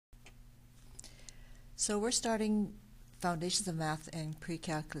So we're starting Foundations of Math and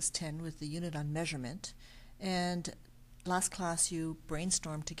Pre-Calculus 10 with the unit on measurement. And last class you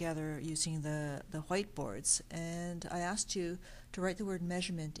brainstormed together using the whiteboards, and I asked you to write the word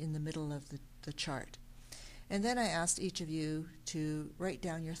measurement in the middle of the chart. And then I asked each of you to write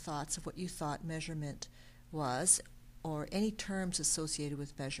down your thoughts of what you thought measurement was, or any terms associated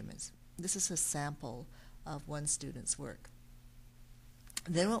with measurements. This is a sample of one student's work.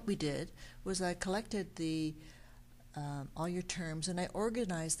 Then what we did was I collected all your terms, and I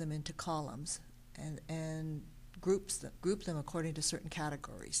organized them into columns and grouped them according to certain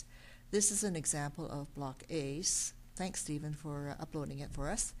categories. This is an example of block A. Thanks, Stephen, for uploading it for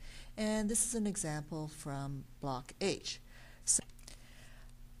us. And this is an example from block H. So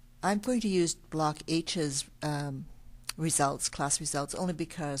I'm going to use block H's results, class results, only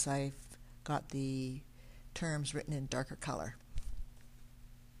because I've got the terms written in darker color.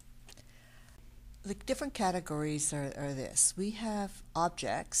 The different categories are this. We have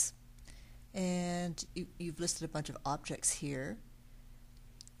objects, and you've listed a bunch of objects here,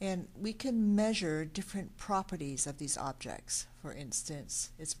 and we can measure different properties of these objects. For instance,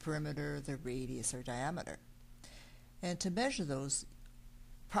 its perimeter, the radius, or diameter. And to measure those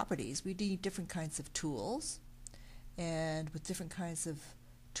properties, we need different kinds of tools, and with different kinds of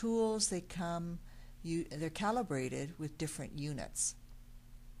tools, they're calibrated with different units.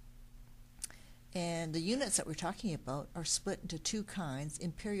 And the units that we're talking about are split into two kinds,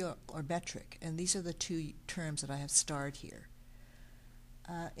 imperial or metric, and these are the two terms that I have starred here.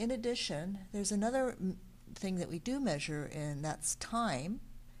 In addition, there's another thing that we do measure, and that's time,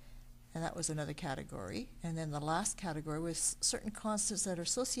 and that was another category. And then the last category was certain constants that are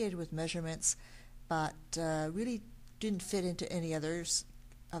associated with measurements, but really didn't fit into any others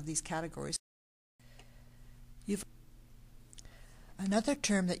of these categories. Another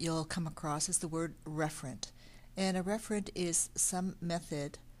term that you'll come across is the word referent. And a referent is some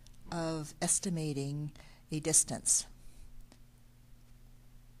method of estimating a distance.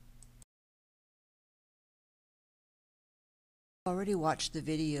 I've already watched the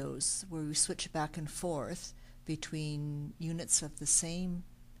videos where we switch back and forth between units of the same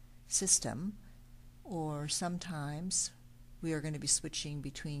system, or sometimes we are going to be switching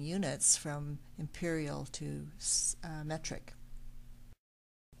between units from imperial to metric.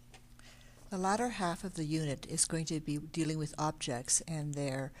 The latter half of the unit is going to be dealing with objects and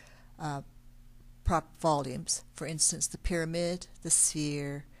their volumes. For instance, the pyramid, the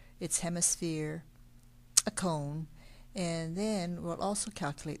sphere, its hemisphere, a cone, and then we'll also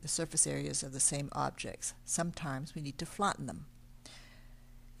calculate the surface areas of the same objects. Sometimes we need to flatten them.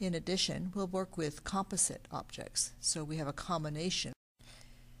 In addition, we'll work with composite objects, so we have a combination.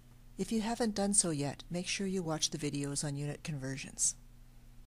 If you haven't done so yet, make sure you watch the videos on unit conversions.